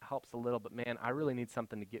that, and that helps a little, but man, I really need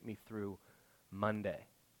something to get me through Monday.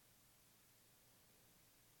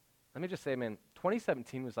 Let me just say, man,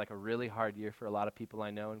 2017 was like a really hard year for a lot of people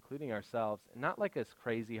I know, including ourselves. And not like a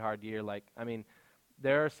crazy hard year.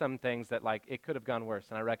 There are some things that it could have gone worse,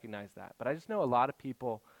 and I recognize that. But I just know a lot of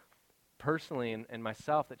people personally and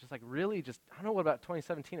myself that just really I don't know what about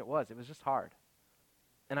 2017 it was. It was just hard.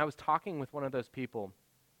 And I was talking with one of those people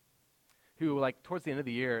who, towards the end of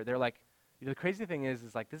the year, they're like, the crazy thing is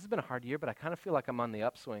this has been a hard year, but I kind of feel like I'm on the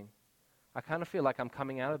upswing. I kind of feel like I'm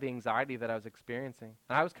coming out of the anxiety that I was experiencing.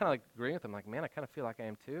 And I was kind of agreeing with them, man, I kind of feel like I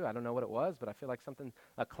am too. I don't know what it was, but I feel like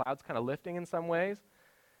a cloud's kind of lifting in some ways.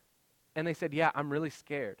 And they said, yeah, I'm really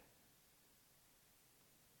scared.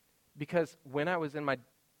 Because when I was in my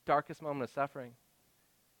darkest moment of suffering,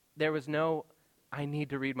 there was no, I need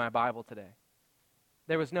to read my Bible today.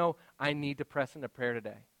 There was no, I need to press into prayer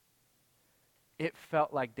today. It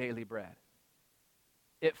felt like daily bread.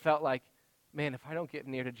 It felt like, man, if I don't get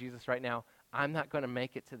near to Jesus right now, I'm not going to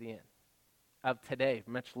make it to the end of today,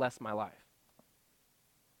 much less my life.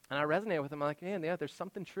 And I resonate with him. I'm like, man, yeah, there's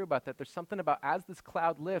something true about that. There's something about as this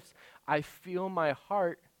cloud lifts, I feel my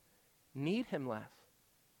heart need him less.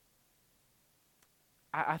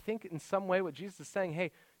 I think in some way what Jesus is saying,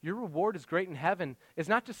 hey, your reward is great in heaven, is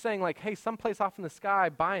not just saying hey, someplace off in the sky,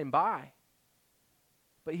 by and by.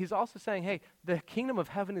 But he's also saying, hey, the kingdom of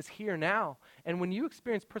heaven is here now. And when you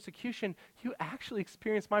experience persecution, you actually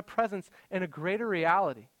experience my presence in a greater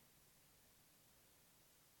reality.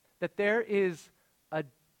 That there is a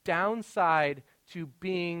downside to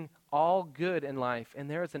being all good in life, and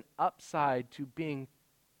there is an upside to being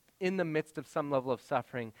in the midst of some level of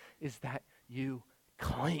suffering, is that you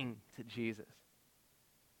cling to Jesus.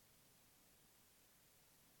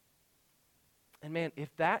 And man,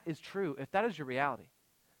 if that is true, if that is your reality,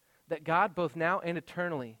 that God both now and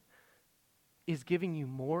eternally is giving you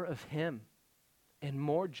more of him and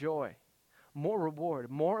more joy, more reward,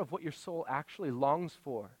 more of what your soul actually longs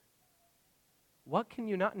for, what can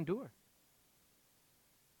you not endure?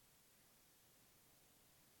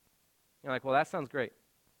 You're like, well, that sounds great.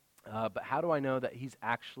 But how do I know that he's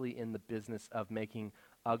actually in the business of making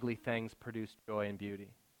ugly things produce joy and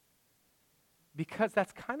beauty? Because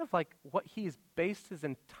that's kind of like what he's based his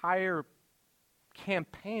entire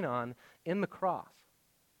campaign on in the cross.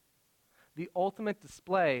 The ultimate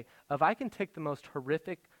display of I can take the most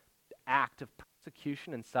horrific act of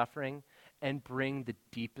persecution and suffering and bring the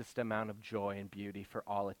deepest amount of joy and beauty for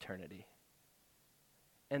all eternity.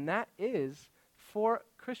 And that is, for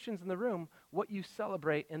Christians in the room, what you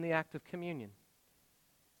celebrate in the act of communion.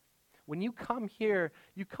 When you come here,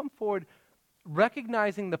 you come forward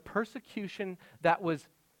recognizing the persecution that was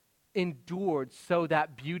endured so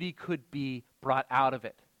that beauty could be brought out of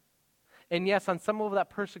it. And yes, on some level that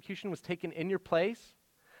persecution was taken in your place.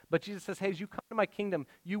 But Jesus says, hey, as you come to my kingdom,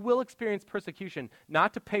 you will experience persecution,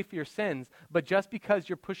 not to pay for your sins, but just because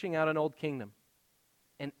you're pushing out an old kingdom.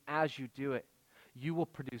 And as you do it, you will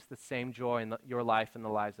produce the same joy in your life and the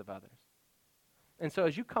lives of others. And so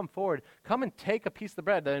as you come forward, come and take a piece of the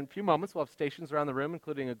bread. In a few moments, we'll have stations around the room,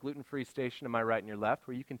 including a gluten-free station to my right and your left,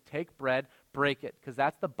 where you can take bread, break it, because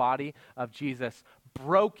that's the body of Jesus,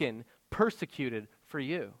 broken, persecuted for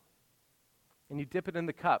you. And you dip it in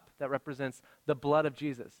the cup that represents the blood of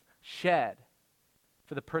Jesus, shed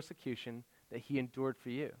for the persecution that he endured for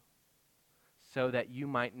you, so that you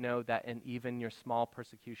might know that in even your small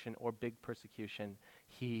persecution or big persecution,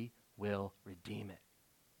 he will redeem it.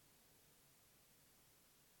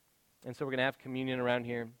 And so we're going to have communion around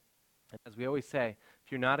here. As we always say,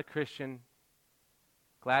 if you're not a Christian,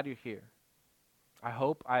 glad you're here. I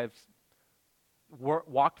hope I've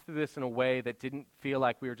walked through this in a way that didn't feel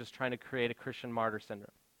like we were just trying to create a Christian martyr syndrome.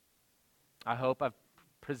 I hope I've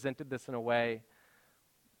presented this in a way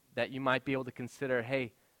that you might be able to consider,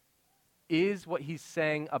 hey, is what he's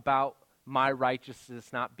saying about my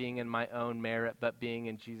righteousness not being in my own merit, but being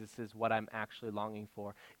in Jesus' what I'm actually longing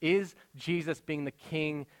for? Is Jesus being the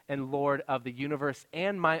King and Lord of the universe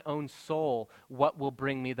and my own soul what will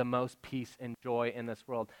bring me the most peace and joy in this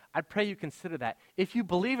world? I pray you consider that. If you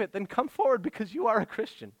believe it, then come forward because you are a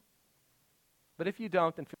Christian. But if you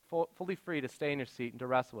don't, then feel fully free to stay in your seat and to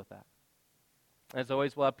wrestle with that. As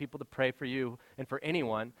always, we'll have people to pray for you and for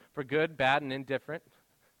anyone, for good, bad, and indifferent.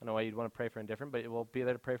 I don't know why you'd want to pray for indifferent, but we'll be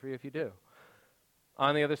there to pray for you if you do.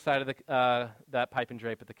 On the other side of that pipe and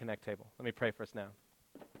drape at the Connect table. Let me pray for us now.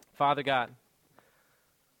 Father God,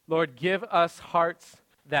 Lord, give us hearts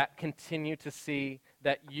that continue to see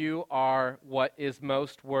that you are what is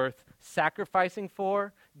most worth sacrificing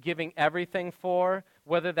for, giving everything for,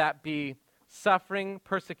 whether that be suffering,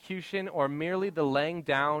 persecution, or merely the laying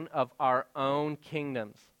down of our own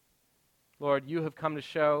kingdoms. Lord, you have come to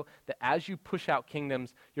show that as you push out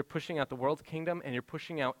kingdoms, you're pushing out the world's kingdom and you're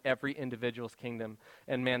pushing out every individual's kingdom.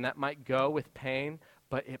 And man, that might go with pain,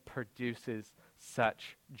 but it produces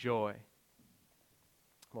such joy.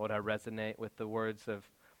 Lord, I resonate with the words of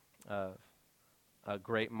a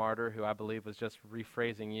great martyr who I believe was just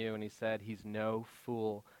rephrasing you, and he said, he's no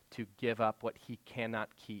fool to give up what he cannot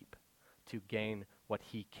keep to gain what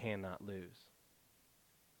he cannot lose.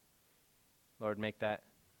 Lord, make that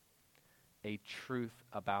a truth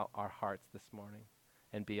about our hearts this morning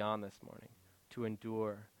and beyond this morning to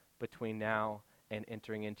endure between now and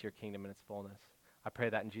entering into your kingdom in its fullness. I pray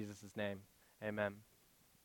that in Jesus' name. Amen.